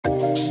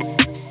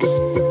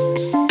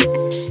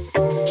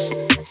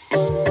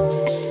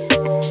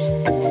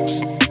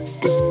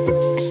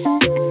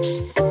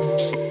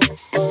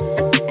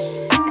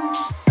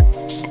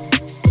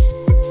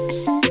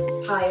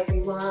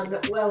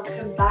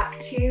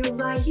to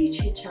my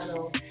YouTube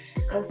channel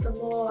and for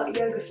more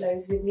yoga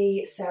flows with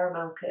me, Sarah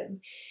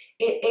Malcolm.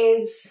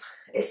 It's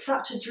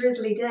such a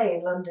drizzly day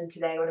in London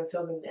today when I'm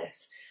filming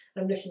this.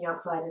 I'm looking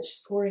outside and it's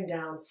just pouring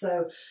down,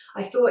 so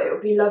I thought it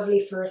would be lovely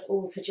for us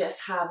all to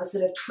just have a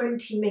sort of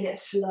 20-minute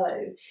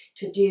flow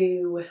to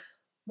do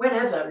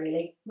whenever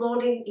really.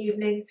 Morning,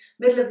 evening,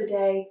 middle of the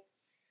day,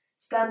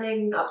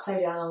 standing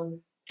upside down,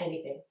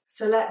 anything.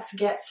 So let's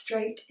get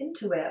straight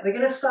into it. We're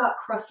going to start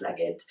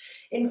cross-legged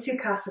in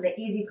Sukhasana,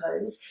 easy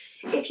pose.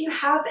 If you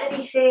have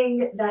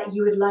anything that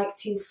you would like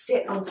to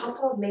sit on top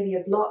of, maybe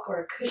a block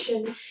or a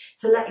cushion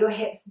to let your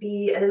hips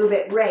be a little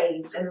bit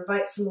raised and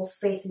invite some more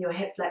space in your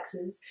hip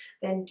flexors,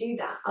 then do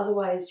that.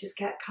 Otherwise, just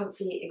get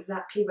comfy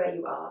exactly where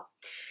you are.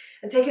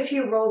 And take a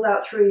few rolls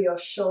out through your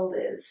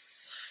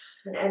shoulders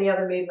and any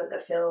other movement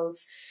that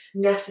feels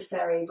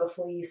necessary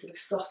before you sort of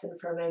soften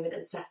for a moment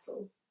and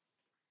settle.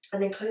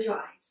 And then close your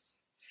eyes.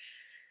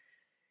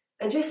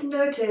 And just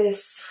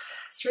notice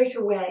straight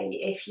away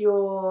if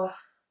your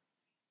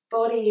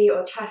body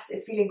or chest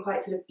is feeling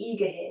quite sort of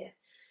eager here.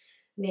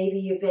 Maybe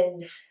you've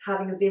been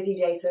having a busy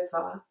day so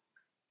far,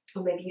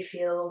 or maybe you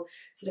feel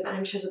sort of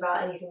anxious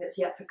about anything that's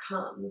yet to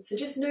come. So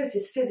just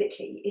notice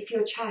physically if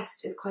your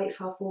chest is quite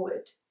far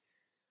forward,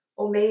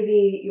 or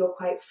maybe you're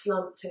quite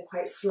slumped and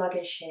quite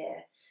sluggish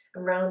here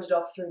and rounded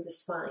off through the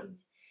spine.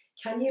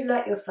 Can you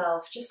let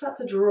yourself just start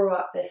to draw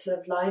up this sort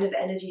of line of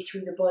energy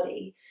through the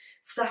body,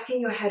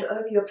 stacking your head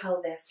over your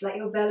pelvis, let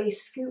your belly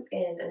scoop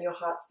in and your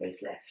heart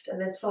space lift, and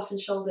then soften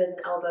shoulders and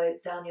elbows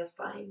down your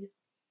spine.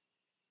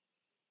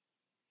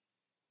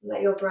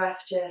 Let your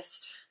breath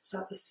just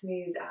start to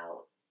smooth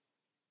out.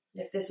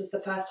 If this is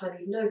the first time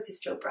you've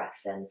noticed your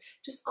breath, then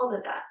just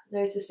honour that.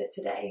 Notice it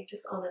today,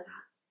 just honour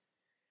that.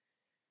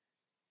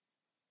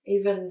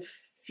 Even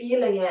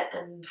feeling it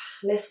and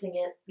listening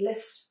it,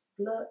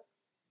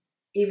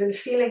 even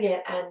feeling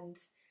it and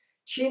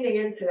tuning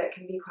into it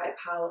can be quite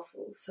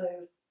powerful.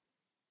 So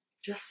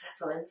just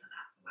settle into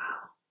that. Wow.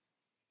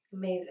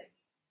 Amazing.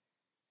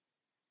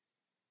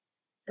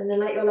 And then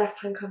let your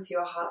left hand come to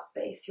your heart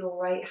space,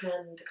 your right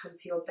hand come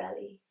to your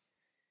belly.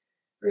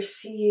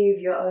 Receive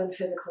your own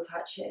physical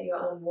touch here,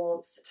 your own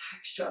warmth, the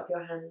texture of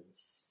your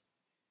hands.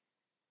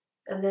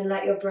 And then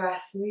let your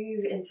breath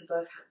move into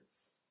both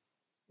hands.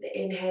 The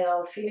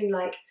inhale, feeling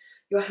like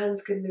your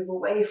hands could move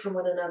away from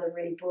one another,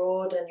 really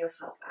broaden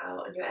yourself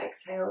out, and your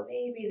exhale,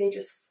 maybe they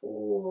just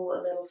fall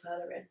a little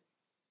further in.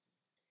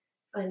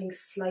 Finding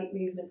slight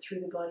movement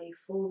through the body,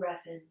 full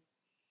breath in.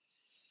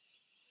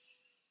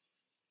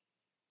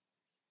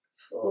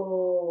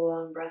 Full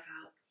long breath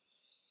out.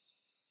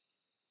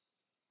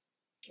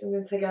 And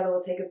then together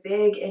we'll take a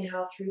big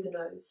inhale through the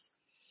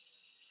nose.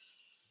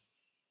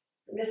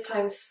 And this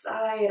time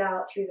side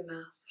out through the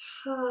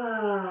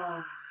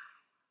mouth.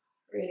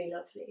 Really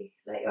lovely.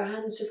 Let your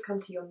hands just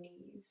come to your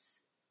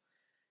knees.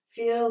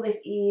 Feel this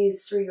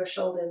ease through your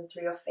shoulder and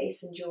through your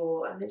face and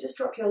jaw, and then just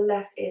drop your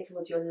left ear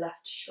towards your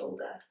left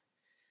shoulder.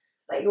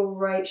 Let your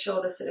right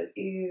shoulder sort of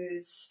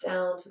ooze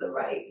down to the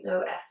right.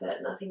 No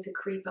effort, nothing to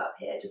creep up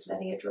here, just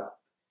letting it drop.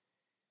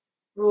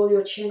 Roll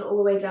your chin all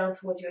the way down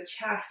towards your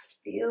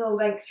chest. Feel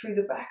length through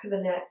the back of the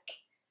neck.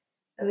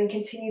 And then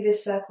continue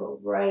this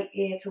circle. Right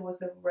ear towards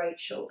the right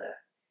shoulder.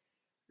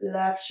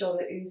 Left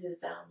shoulder oozes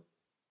down.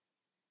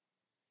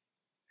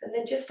 And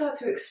then just start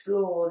to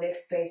explore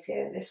this space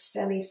here, this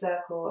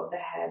semicircle of the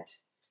head.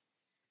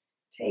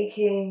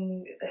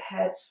 Taking the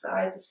head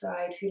side to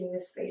side, feeling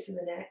this space in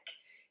the neck.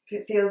 If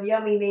it feels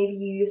yummy, maybe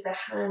you use the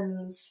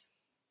hands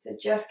to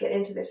just get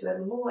into this a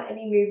little more.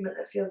 Any movement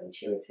that feels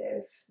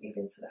intuitive, move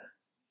into that.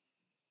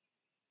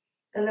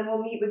 And then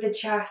we'll meet with the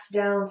chest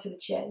down to the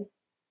chin.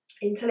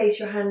 Interlace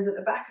your hands at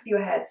the back of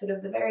your head, sort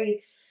of the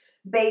very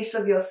base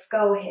of your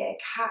skull here.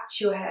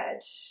 Catch your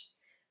head.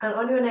 And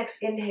on your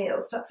next inhale,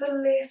 start to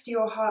lift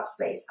your heart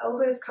space.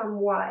 Elbows come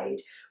wide.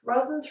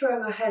 Rather than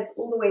throwing our heads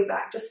all the way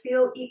back, just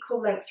feel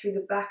equal length through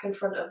the back and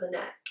front of the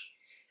neck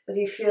as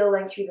you feel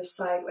length through the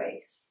side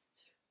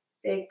waist.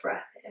 Big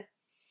breath here.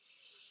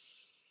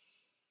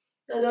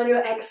 And on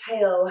your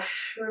exhale,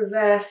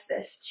 reverse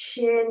this.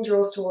 Chin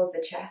draws towards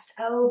the chest.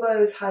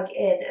 Elbows hug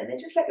in. And then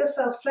just let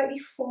yourself slightly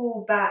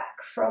fall back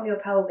from your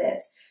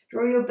pelvis.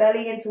 Draw your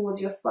belly in towards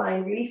your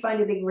spine. Really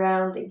find a big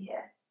rounding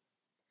here.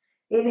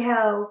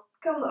 Inhale.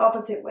 Come the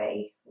opposite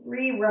way.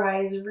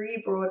 Re-rise,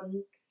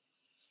 re-broaden.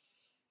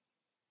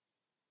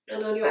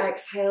 And on your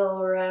exhale,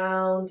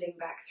 rounding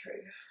back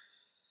through.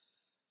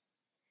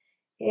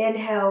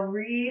 Inhale,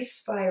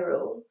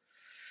 re-spiral.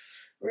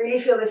 Really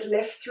feel this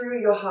lift through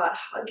your heart.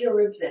 Hug your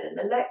ribs in and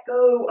then let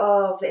go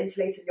of the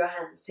interlace of your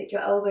hands. Take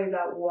your elbows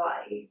out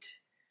wide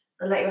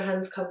and let your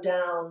hands come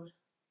down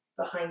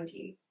behind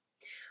you.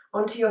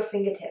 Onto your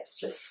fingertips.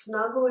 Just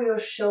snuggle your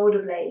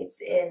shoulder blades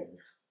in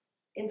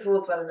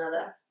towards one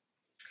another.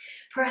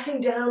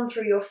 Pressing down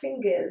through your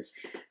fingers,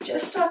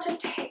 just start to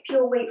tip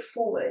your weight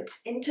forward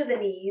into the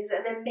knees,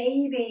 and then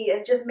maybe,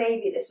 and just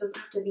maybe, this doesn't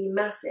have to be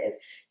massive,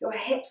 your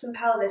hips and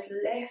pelvis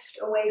lift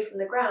away from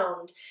the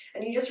ground,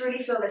 and you just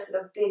really feel this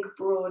sort of big,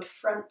 broad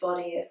front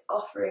body, this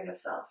offering of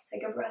self.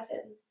 Take a breath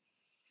in.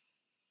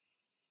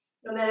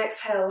 And then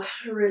exhale,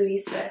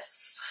 release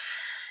this.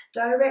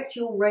 Direct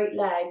your right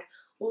leg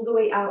all the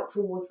way out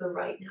towards the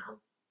right now.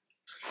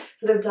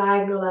 Sort of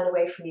diagonal line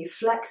away from you.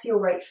 Flex your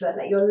right foot.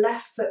 Let your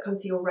left foot come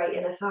to your right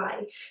inner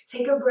thigh.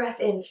 Take a breath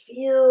in.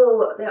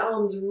 Feel the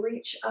arms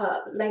reach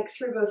up, length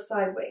through both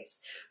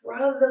sideways.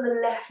 Rather than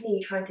the left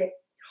knee trying to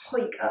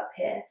hike up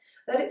here,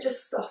 let it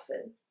just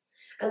soften.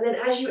 And then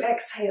as you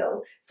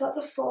exhale, start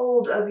to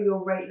fold over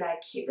your right leg.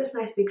 Keep this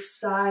nice big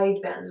side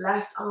bend.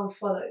 Left arm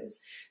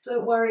follows.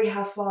 Don't worry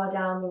how far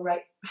down the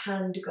right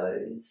hand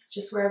goes.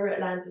 Just wherever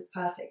it lands is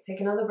perfect. Take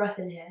another breath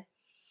in here.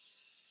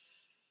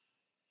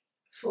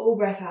 Full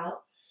breath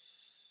out.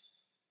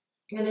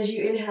 And as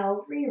you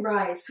inhale,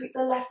 re-rise. Sweep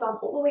the left arm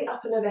all the way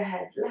up and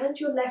overhead. Land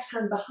your left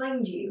hand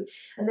behind you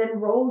and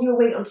then roll your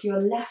weight onto your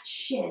left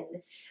shin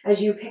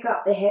as you pick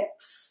up the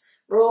hips.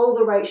 Roll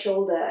the right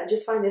shoulder and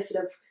just find this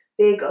sort of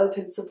big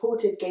open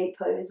supported gate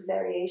pose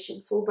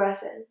variation. Full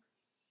breath in.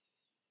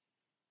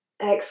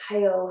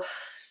 Exhale,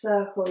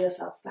 circle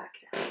yourself back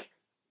down.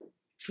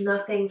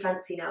 Nothing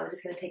fancy now, we're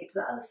just going to take it to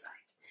the other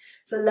side.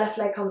 So left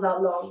leg comes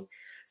out long.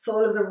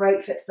 Sole of the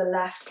right foot to the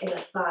left inner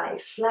thigh.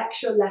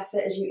 Flex your left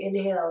foot as you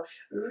inhale.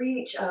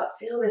 Reach up,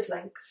 feel this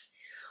length.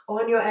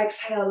 On your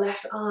exhale,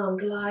 left arm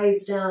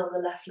glides down the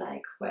left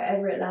leg.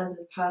 Wherever it lands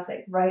is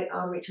perfect. Right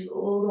arm reaches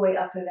all the way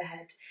up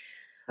overhead.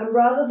 And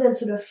rather than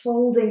sort of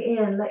folding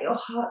in, let your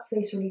heart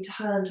space really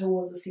turn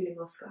towards the ceiling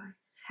or sky.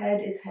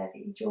 Head is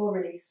heavy, jaw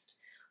released.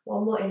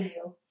 One more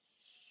inhale.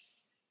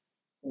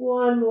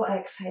 One more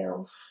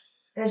exhale.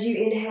 As you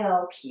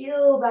inhale,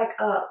 peel back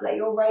up, let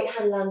your right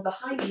hand land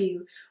behind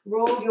you.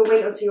 Roll your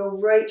weight onto your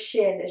right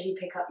shin as you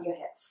pick up your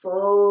hips.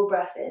 Full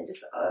breath in,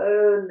 just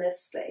own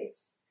this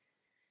space.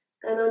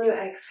 And on your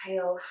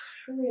exhale,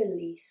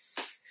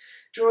 release.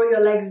 Draw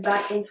your legs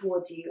back in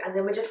towards you, and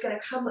then we're just going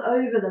to come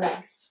over the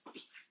legs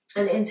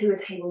and into a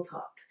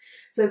tabletop.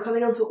 So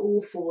coming onto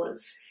all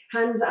fours,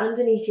 hands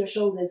underneath your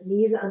shoulders,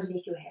 knees are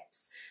underneath your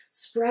hips.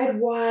 Spread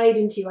wide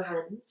into your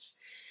hands.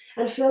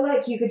 And feel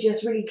like you could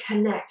just really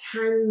connect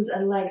hands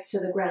and legs to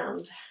the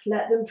ground.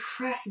 Let them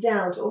press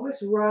down to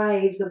almost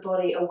rise the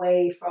body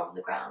away from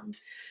the ground.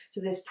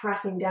 So this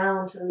pressing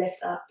down to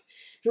lift up.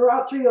 Draw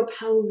up through your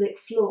pelvic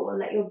floor.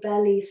 Let your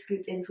belly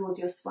scoop in towards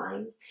your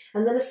spine.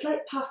 And then a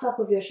slight puff up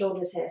of your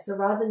shoulders here. So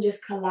rather than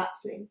just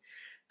collapsing,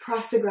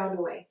 press the ground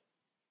away.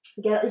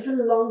 Get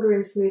even longer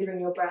and smoother in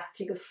your breath.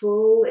 Take a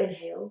full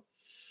inhale.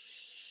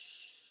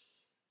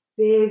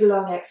 Big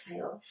long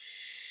exhale.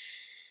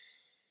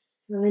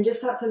 And then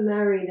just start to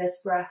marry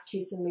this breath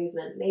to some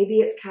movement. Maybe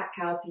it's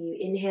cat-cow for you.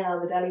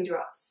 Inhale, the belly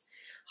drops.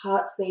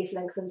 Heart space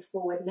lengthens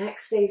forward. Neck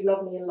stays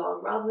lovely and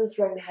long. Rather than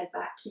throwing the head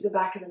back, keep the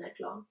back of the neck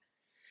long.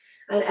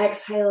 And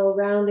exhale,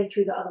 rounding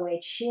through the other way.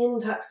 Chin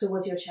tucks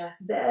towards your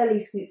chest. Belly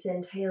scoops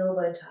in,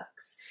 tailbone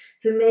tucks.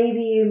 So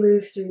maybe you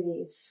move through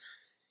these.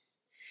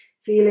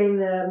 Feeling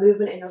the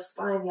movement in your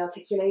spine, the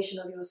articulation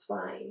of your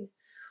spine.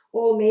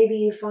 Or maybe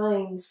you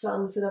find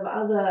some sort of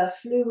other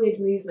fluid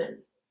movement.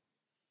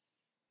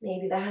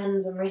 Maybe the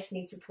hands and wrists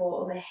need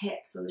support, or the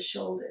hips or the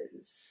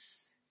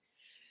shoulders.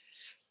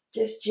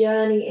 Just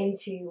journey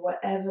into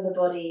whatever the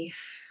body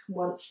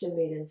wants to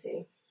move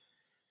into.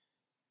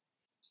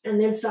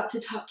 And then start to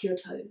tuck your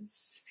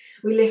toes.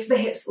 We lift the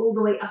hips all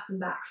the way up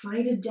and back.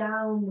 Find a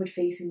downward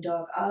facing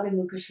dog, Ardha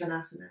Mukha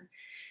Svanasana.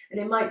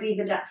 And it might be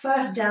the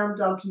first down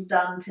dog you've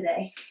done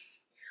today,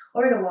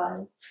 or in a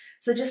while.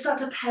 So just start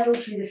to pedal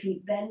through the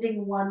feet,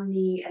 bending one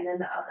knee and then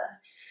the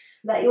other.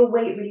 Let your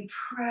weight really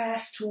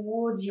press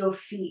towards your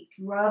feet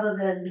rather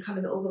than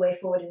coming all the way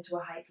forward into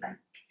a high plank.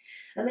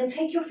 And then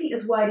take your feet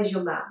as wide as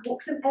your mat.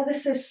 Walk them ever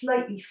so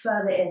slightly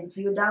further in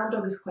so your down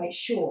dog is quite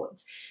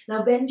short.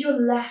 Now bend your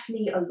left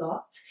knee a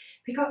lot.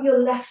 Pick up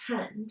your left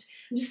hand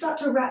and just start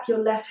to wrap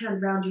your left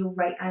hand around your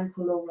right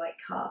ankle or right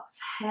calf.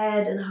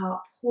 Head and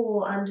heart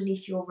pour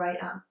underneath your right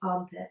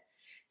armpit.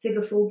 Take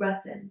a full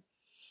breath in.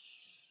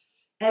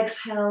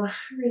 Exhale,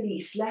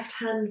 release. Left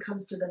hand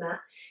comes to the mat.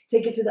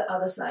 Take it to the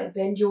other side.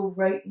 Bend your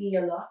right knee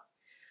a lot.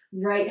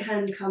 Right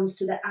hand comes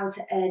to the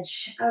outer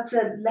edge,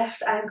 outer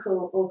left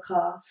ankle or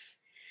calf.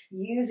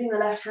 Using the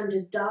left hand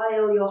to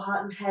dial your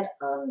heart and head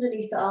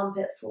underneath the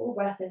armpit. Full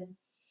breath in.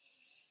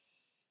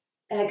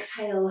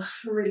 Exhale,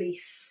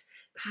 release.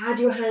 Pad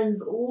your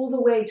hands all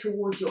the way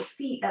towards your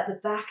feet at the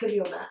back of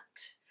your mat.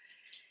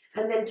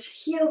 And then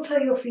heel toe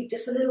your feet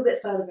just a little bit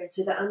further in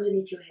so they're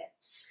underneath your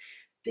hips.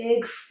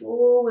 Big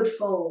forward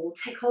fold.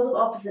 Take hold of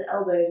opposite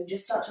elbows and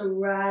just start to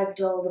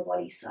ragdoll the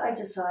body side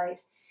to side.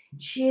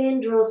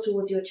 Chin draws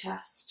towards your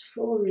chest.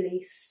 Full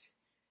release.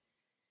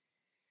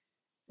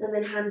 And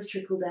then hands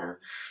trickle down.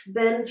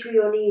 Bend through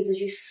your knees as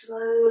you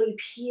slowly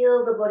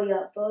peel the body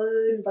up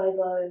bone by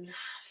bone.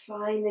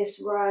 Find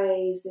this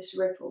rise, this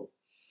ripple.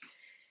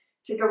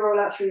 Take a roll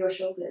out through your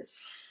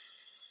shoulders.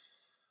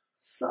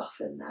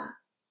 Soften that.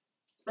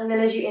 And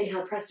then as you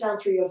inhale, press down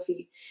through your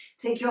feet.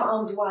 Take your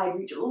arms wide,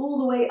 reach all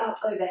the way up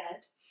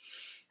overhead.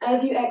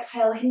 As you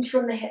exhale, hinge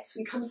from the hips.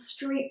 We come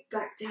straight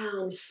back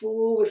down,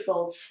 forward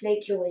fold,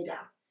 snake your way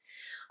down.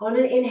 On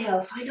an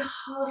inhale, find a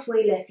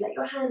halfway lift. Let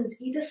your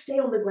hands either stay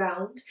on the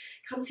ground,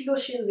 come to your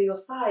shins or your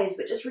thighs,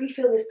 but just really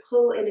feel this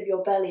pull in of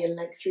your belly and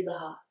length through the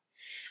heart.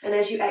 And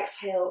as you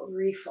exhale,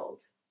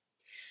 refold.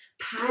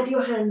 Pad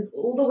your hands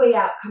all the way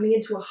out, coming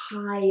into a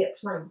high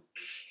plank.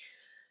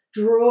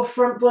 Draw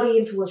front body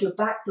in towards your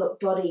back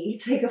body.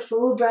 Take a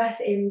full breath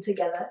in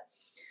together.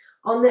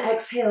 On the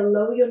exhale,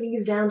 lower your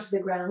knees down to the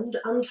ground,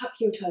 untuck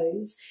your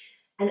toes,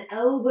 and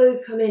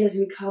elbows come in as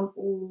we come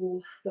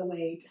all the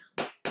way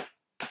down.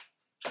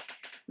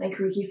 My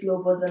creaky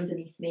floorboards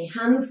underneath me.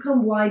 Hands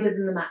come wider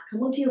than the mat.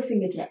 Come onto your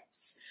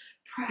fingertips.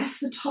 Press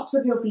the tops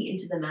of your feet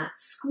into the mat.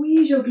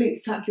 Squeeze your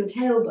glutes, tuck your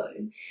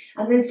tailbone,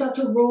 and then start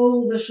to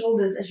roll the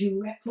shoulders as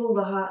you ripple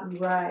the heart and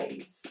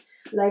rise.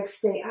 Legs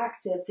stay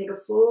active. Take a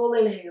full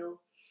inhale.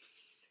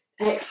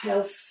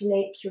 Exhale,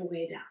 snake your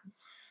way down.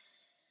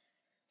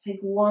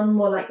 Take one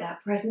more like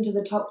that. Press into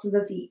the tops of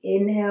the feet.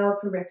 Inhale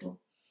to ripple.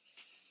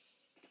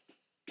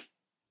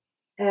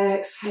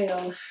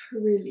 Exhale,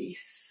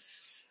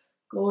 release.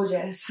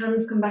 Gorgeous.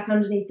 Hands come back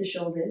underneath the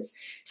shoulders.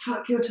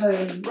 Tuck your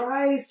toes,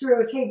 rise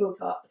through a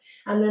tabletop,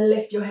 and then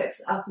lift your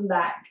hips up and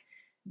back.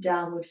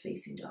 Downward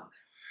facing dog.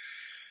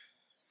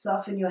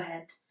 Soften your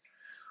head.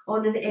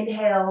 On an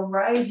inhale,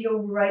 rise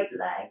your right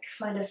leg.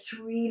 Find a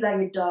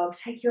three-legged dog.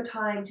 Take your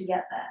time to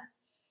get there.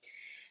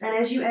 And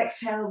as you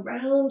exhale,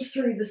 round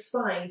through the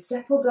spine,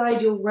 step or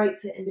guide your right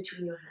foot in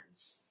between your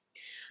hands.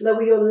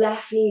 Lower your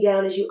left knee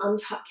down as you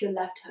untuck your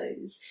left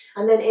toes.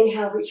 And then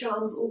inhale, reach your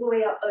arms all the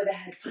way up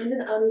overhead. Find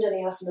an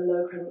Vinyasa,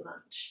 low crescent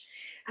lunge.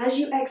 As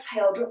you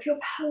exhale, drop your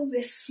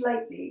pelvis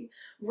slightly.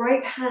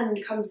 Right hand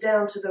comes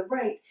down to the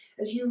right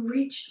as you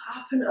reach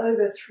up and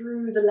over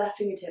through the left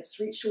fingertips.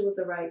 Reach towards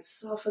the right,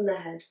 soften the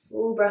head.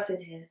 Full breath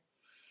in here.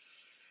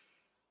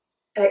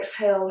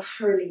 Exhale,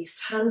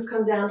 release. Hands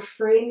come down,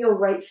 frame your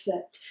right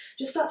foot.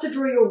 Just start to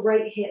draw your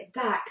right hip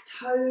back.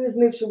 Toes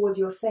move towards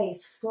your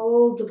face.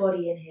 Fold the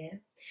body in here.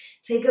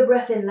 Take a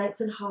breath in,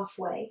 lengthen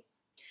halfway.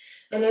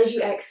 And as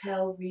you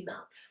exhale,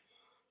 remelt.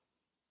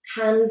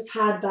 Hands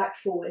pad back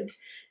forward.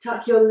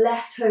 Tuck your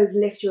left toes,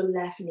 lift your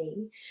left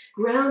knee.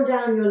 Ground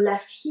down your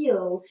left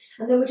heel.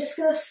 And then we're just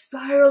going to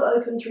spiral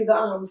open through the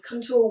arms.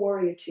 Come to a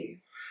warrior two.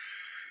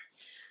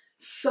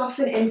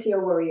 Soften into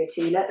your warrior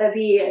two. Let there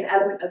be an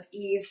element of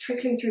ease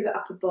trickling through the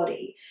upper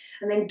body.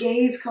 And then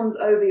gaze comes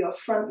over your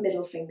front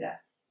middle finger.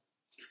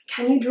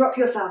 Can you drop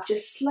yourself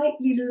just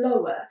slightly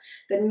lower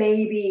than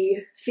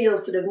maybe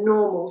feels sort of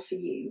normal for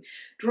you?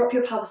 Drop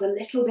your pelvis a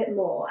little bit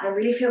more and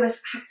really feel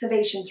this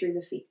activation through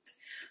the feet.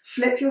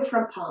 Flip your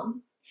front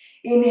palm.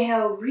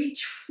 Inhale,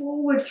 reach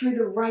forward through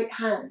the right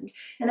hand.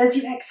 And as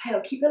you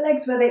exhale, keep the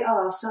legs where they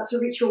are. Start to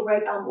reach your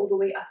right arm all the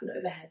way up and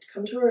overhead.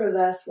 Come to a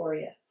reverse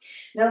warrior.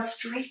 Now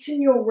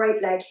straighten your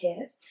right leg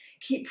here.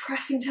 Keep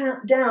pressing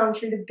down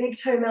through the big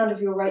toe mound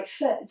of your right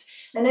foot.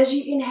 And as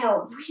you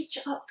inhale, reach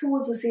up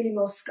towards the ceiling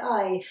or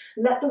sky.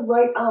 Let the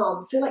right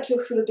arm feel like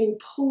you're sort of being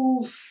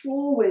pulled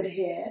forward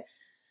here.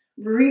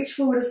 Reach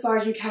forward as far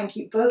as you can.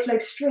 Keep both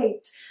legs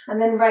straight.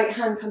 And then right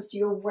hand comes to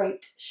your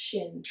right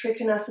shin.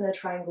 Trikonasana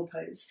triangle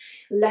pose.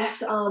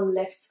 Left arm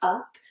lifts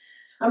up.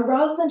 And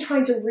rather than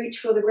trying to reach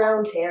for the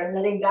ground here and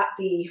letting that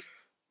be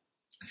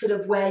sort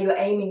of where you're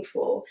aiming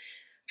for,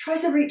 try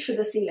to reach for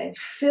the ceiling.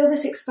 Feel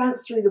this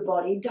expanse through the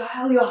body.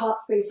 Dial your heart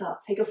space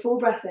up. Take a full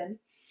breath in.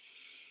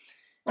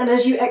 And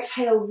as you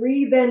exhale,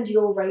 rebend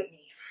your right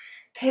knee.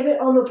 Pivot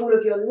on the ball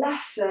of your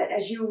left foot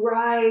as you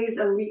rise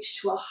and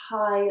reach to a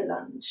high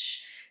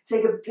lunge.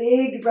 Take a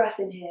big breath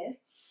in here.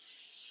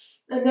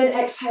 And then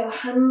exhale,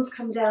 hands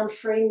come down,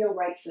 frame your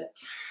right foot.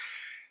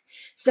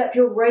 Step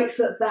your right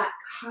foot back,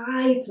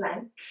 high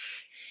plank.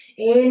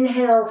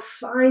 Inhale,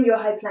 find your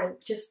high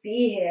plank. Just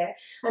be here.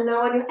 And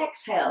now on your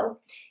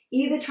exhale,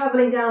 either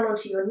traveling down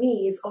onto your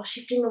knees or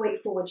shifting the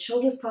weight forward,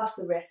 shoulders past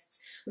the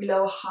wrists. We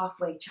lower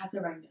halfway,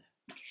 chaturanga.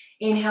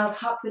 Inhale,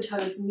 tuck the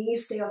toes,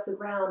 knees stay off the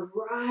ground.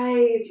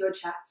 Rise your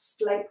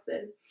chest,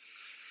 lengthen.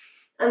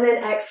 And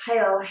then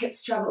exhale,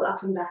 hips travel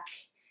up and back.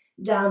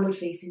 Downward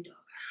facing dog.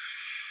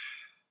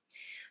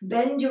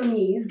 Bend your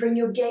knees, bring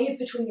your gaze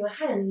between your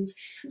hands,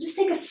 and just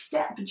take a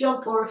step,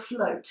 jump, or a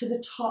float to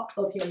the top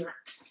of your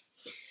mat.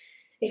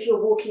 If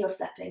you're walking or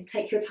stepping,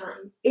 take your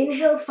time.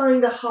 Inhale,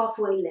 find a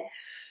halfway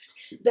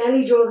lift.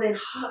 Belly draws in,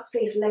 heart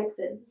space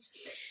lengthens.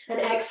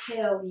 And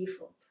exhale, you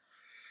fold.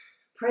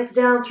 Press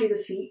down through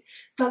the feet.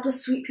 Start to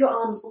sweep your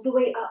arms all the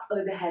way up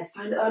overhead.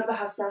 Find Urdhva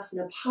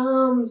Hastasana,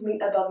 palms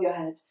meet above your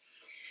head.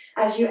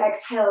 As you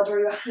exhale, draw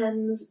your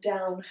hands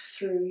down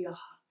through your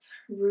heart.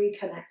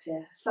 Reconnect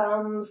here.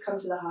 Thumbs come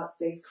to the heart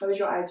space. Close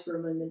your eyes for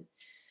a moment.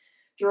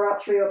 Draw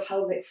up through your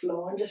pelvic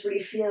floor and just really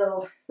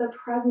feel the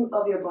presence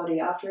of your body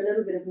after a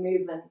little bit of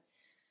movement.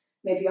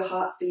 Maybe your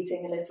heart's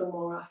beating a little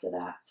more after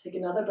that. Take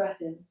another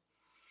breath in.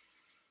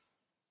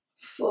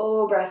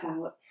 Full breath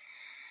out.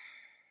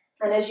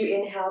 And as you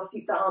inhale,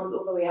 sweep the arms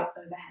all the way up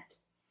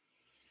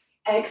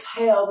overhead.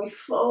 Exhale, we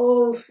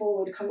fold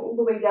forward, come all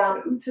the way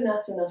down.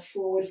 Uttanasana,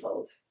 forward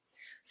fold.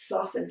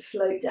 Soften,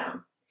 float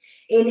down.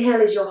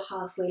 Inhale is your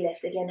halfway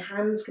lift. Again,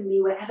 hands can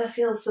be wherever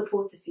feels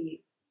supportive for you.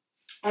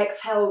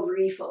 Exhale,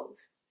 refold.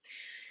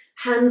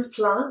 Hands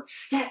plant,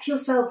 step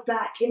yourself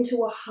back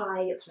into a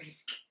high plank.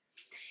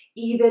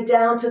 Either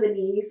down to the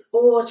knees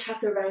or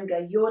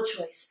chaturanga, your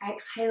choice.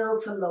 Exhale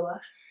to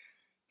lower.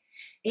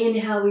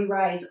 Inhale, we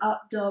rise,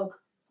 up dog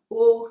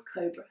or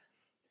cobra.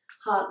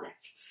 Heart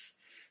lifts.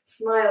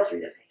 Smile through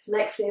the face.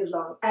 Neck stays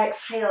long.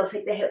 Exhale,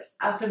 take the hips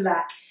up and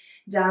back.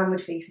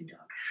 Downward facing dog.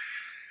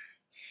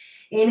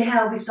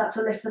 Inhale, we start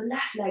to lift the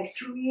left leg,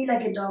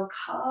 three-legged dog,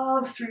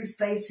 carve through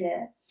space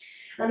here.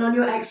 And on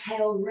your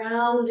exhale,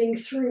 rounding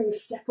through,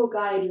 step or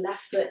guide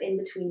left foot in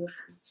between your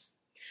hands.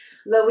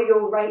 Lower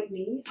your right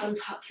knee,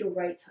 untuck your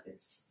right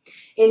toes.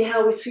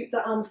 Inhale, we sweep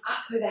the arms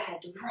up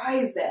overhead,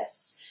 rise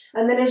this.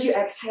 And then as you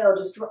exhale,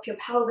 just drop your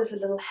pelvis a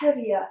little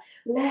heavier.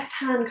 Left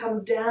hand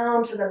comes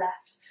down to the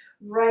left.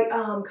 Right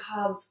arm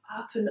carves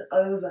up and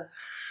over.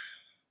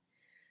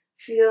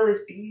 Feel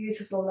this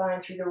beautiful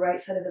line through the right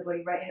side of the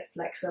body, right hip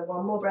flexor.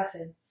 One more breath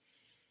in.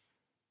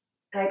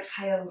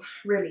 Exhale,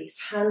 release.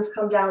 Hands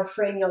come down,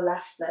 frame your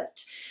left foot.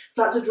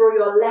 Start to draw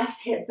your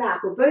left hip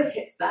back, or both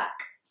hips back,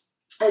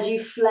 as you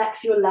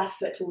flex your left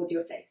foot towards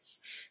your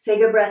face.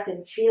 Take a breath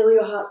in, feel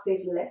your heart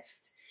space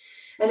lift.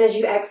 And as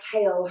you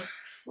exhale,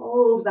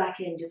 fold back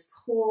in, just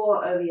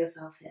pour over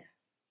yourself here.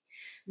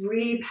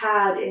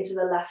 Re-pad into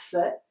the left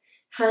foot.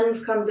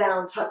 Hands come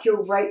down, tuck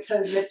your right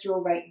toes, lift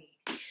your right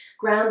knee.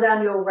 Ground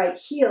down your right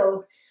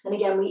heel. And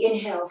again, we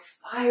inhale,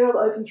 spiral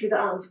open through the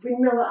arms,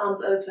 windmill the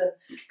arms open.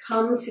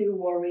 Come to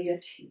warrior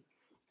two.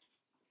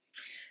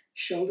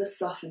 Shoulders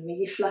soften,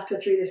 maybe flutter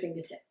through the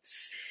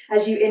fingertips.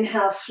 As you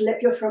inhale,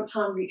 flip your front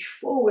palm, reach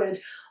forward.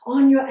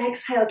 On your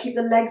exhale, keep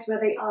the legs where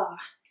they are.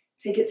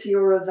 Take it to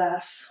your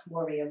reverse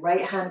warrior.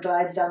 Right hand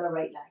glides down the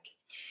right leg.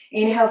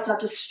 Inhale, start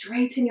to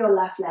straighten your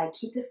left leg.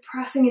 Keep this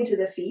pressing into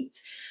the feet.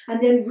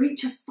 And then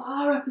reach as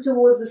far up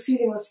towards the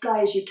ceiling or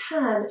sky as you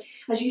can.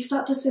 As you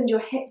start to send your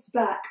hips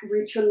back,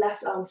 reach your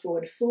left arm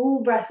forward.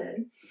 Full breath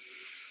in.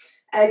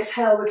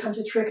 Exhale, we come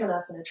to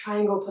Trikonasana,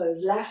 triangle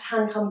pose. Left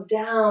hand comes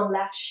down,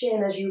 left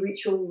shin as you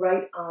reach your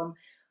right arm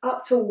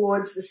up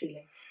towards the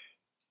ceiling.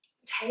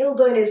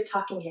 Tailbone is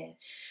tucking here.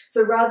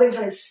 So rather than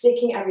kind of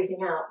sticking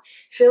everything out,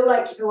 feel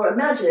like, or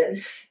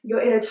imagine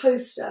you're in a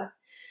toaster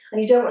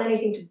and you don't want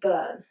anything to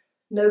burn.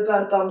 No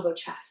burnt bums or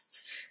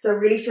chests. So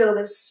really feel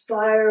this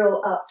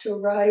spiral up to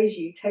rise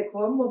you. Take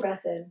one more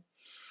breath in.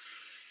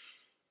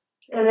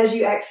 And as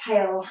you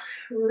exhale,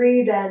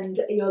 rebend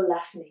your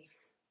left knee.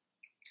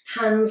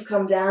 Hands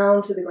come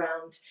down to the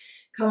ground.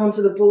 Come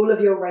onto the ball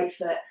of your right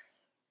foot.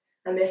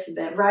 I missed a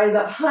bit. Rise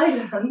up,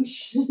 high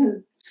lunge.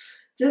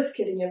 Just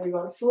kidding,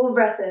 everyone. Full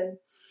breath in.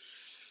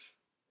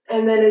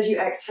 And then as you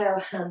exhale,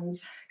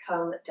 hands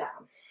come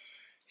down.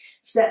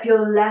 Step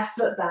your left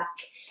foot back,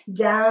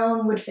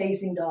 downward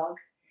facing dog.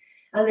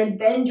 And then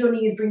bend your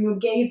knees, bring your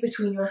gaze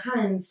between your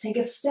hands. Take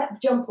a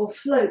step, jump or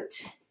float.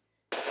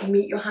 And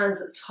meet your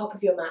hands at the top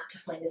of your mat to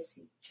find a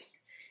seat.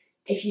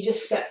 If you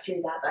just step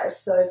through that, that is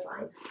so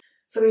fine.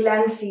 So we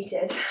land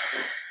seated.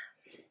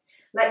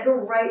 Let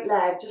your right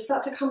leg just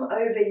start to come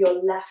over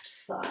your left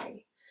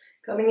thigh.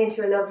 Coming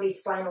into a lovely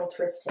spinal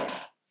twist here.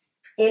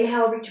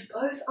 Inhale, reach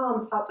both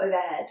arms up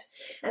overhead.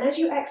 And as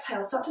you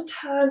exhale, start to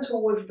turn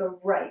towards the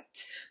right.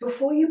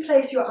 Before you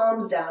place your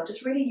arms down,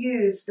 just really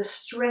use the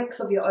strength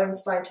of your own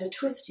spine to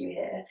twist you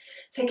here.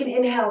 Take an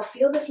inhale,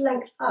 feel this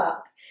length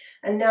up.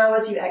 And now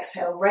as you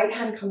exhale, right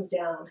hand comes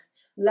down.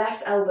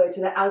 Left elbow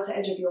to the outer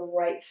edge of your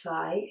right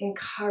thigh.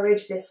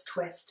 Encourage this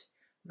twist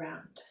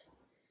round.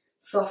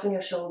 Soften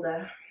your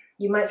shoulder.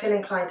 You might feel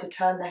inclined to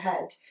turn the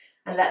head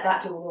and let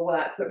that do all the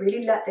work, but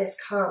really let this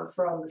come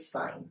from the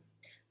spine.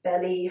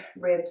 Belly,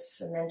 ribs,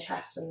 and then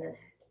chest, and then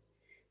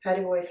head.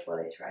 Head always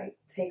follows, right?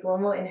 Take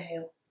one more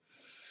inhale.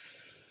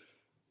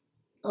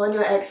 On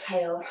your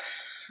exhale,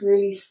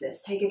 release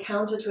this. Take a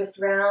counter twist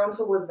round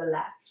towards the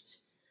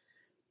left.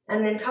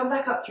 And then come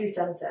back up through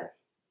center.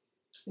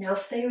 Now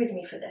stay with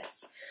me for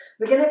this.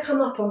 We're going to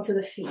come up onto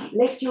the feet.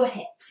 Lift your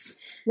hips.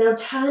 Now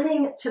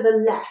turning to the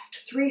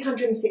left,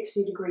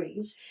 360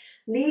 degrees.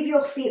 Leave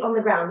your feet on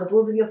the ground, the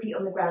balls of your feet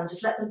on the ground.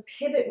 Just let them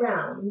pivot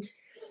round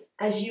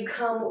as you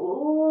come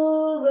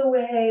all the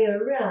way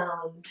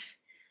around.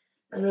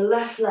 And the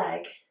left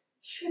leg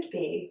should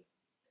be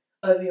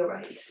over your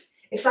right.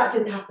 If that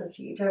didn't happen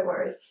for you, don't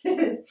worry.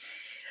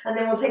 And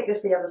then we'll take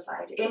this to the other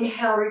side.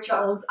 Inhale, reach your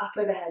arms up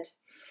overhead.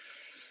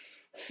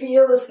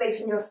 Feel the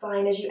space in your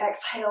spine as you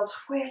exhale,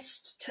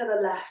 twist to the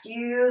left.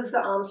 Use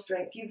the arm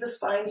strength, use the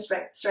spine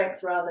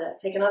strength rather.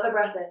 Take another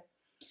breath in.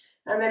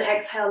 And then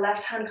exhale,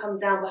 left hand comes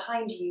down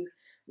behind you,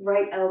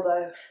 right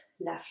elbow,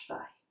 left thigh.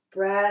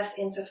 Breath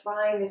in to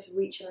find this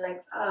reach and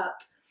length up.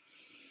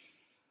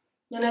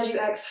 And as you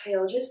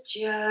exhale, just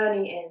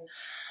journey in.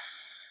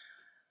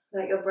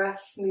 Let your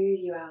breath smooth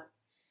you out.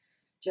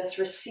 Just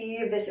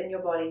receive this in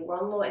your body.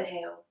 One more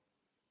inhale.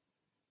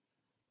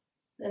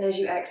 And as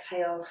you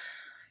exhale,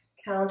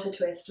 counter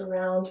twist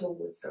around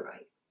towards the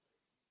right.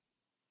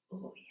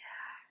 Oh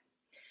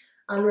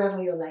yeah.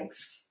 Unravel your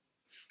legs.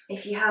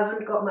 If you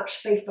haven't got much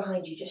space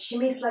behind you, just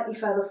shimmy slightly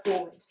further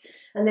forward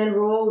and then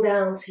roll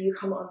down so you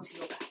come onto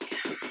your back.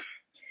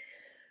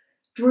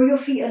 Draw your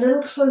feet a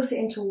little closer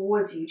in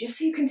towards you, just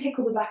so you can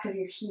tickle the back of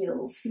your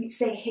heels. Feet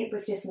stay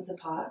hip-width distance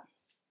apart.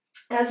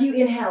 As you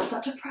inhale,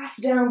 start to press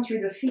down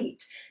through the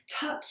feet.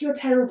 Tuck your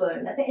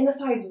tailbone, let the inner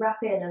thighs wrap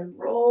in and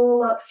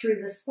roll up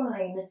through the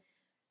spine,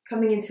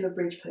 coming into a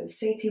bridge pose,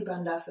 Setu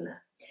Bandhasana.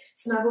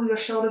 Snuggle your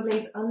shoulder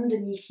blades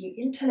underneath you,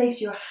 interlace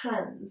your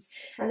hands,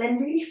 and then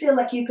really feel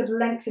like you could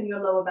lengthen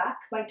your lower back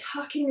by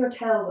tucking your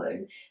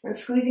tailbone and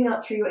squeezing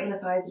up through your inner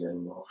thighs a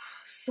little more.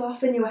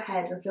 Soften your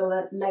head and feel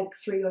that length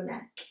through your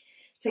neck.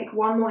 Take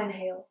one more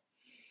inhale.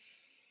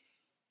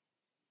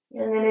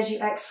 And then as you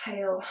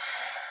exhale,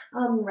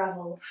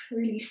 unravel,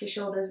 release the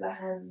shoulders, the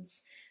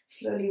hands,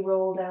 slowly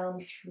roll down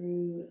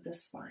through the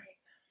spine.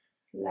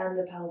 Land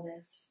the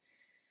pelvis.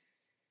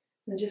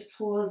 And just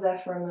pause there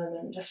for a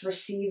moment, just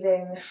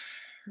receiving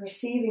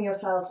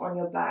yourself on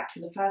your back for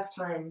the first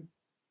time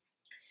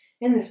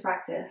in this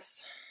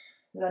practice,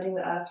 letting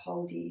the earth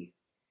hold you.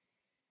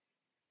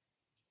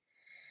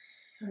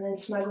 And then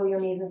snuggle your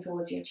knees in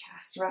towards your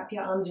chest, wrap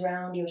your arms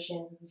around your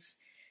shins,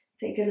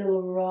 take a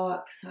little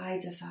rock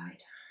side to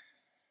side,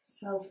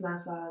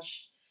 self-massage.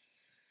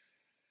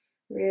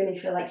 Really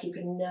feel like you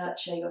can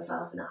nurture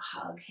yourself in a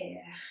hug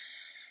here.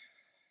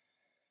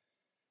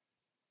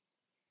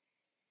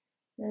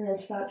 And then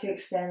start to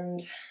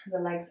extend the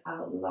legs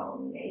out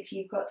long. If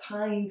you've got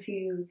time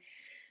to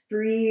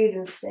breathe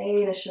and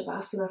stay in a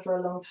Shavasana for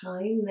a long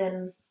time,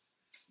 then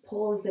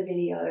pause the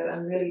video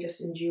and really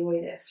just enjoy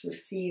this,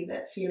 receive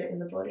it, feel it in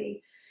the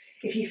body.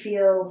 If you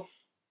feel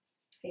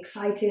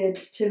excited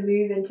to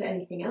move into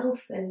anything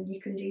else, then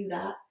you can do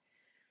that.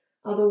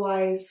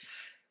 Otherwise,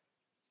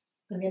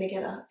 I'm going to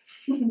get up.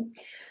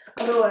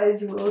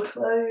 Otherwise, we'll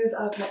close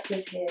our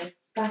practice here,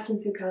 back in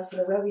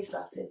Sukhasana where we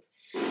started.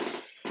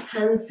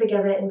 Hands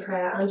together in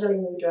prayer, Anjali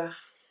Mudra,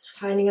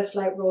 finding a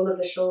slight roll of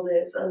the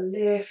shoulders, a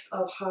lift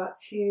of heart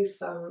to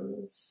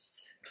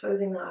thumbs,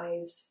 closing the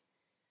eyes,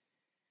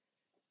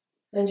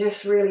 and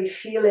just really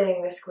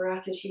feeling this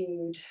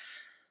gratitude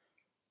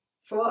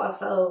for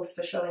ourselves,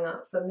 for showing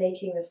up, for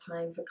making this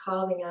time, for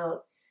carving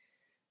out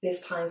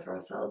this time for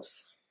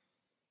ourselves.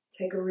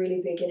 Take a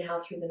really big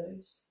inhale through the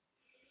nose,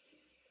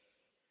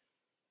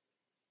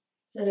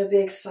 and a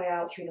big sigh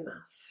out through the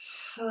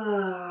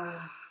mouth.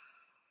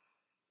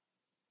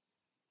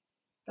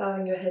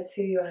 Bowing your head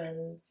to your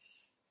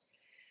hands.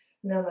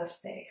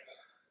 Namaste.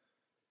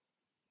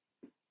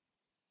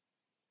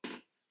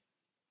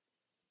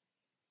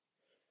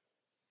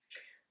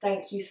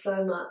 Thank you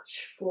so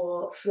much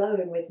for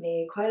flowing with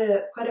me. Quite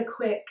a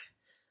quick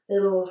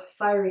little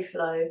fiery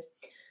flow.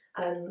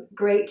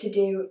 Great to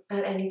do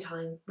at any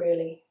time,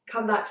 really.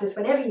 Come back to this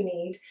whenever you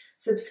need.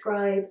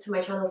 Subscribe to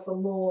my channel for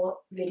more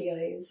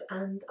videos,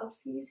 and I'll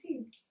see you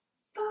soon.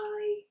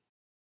 Bye.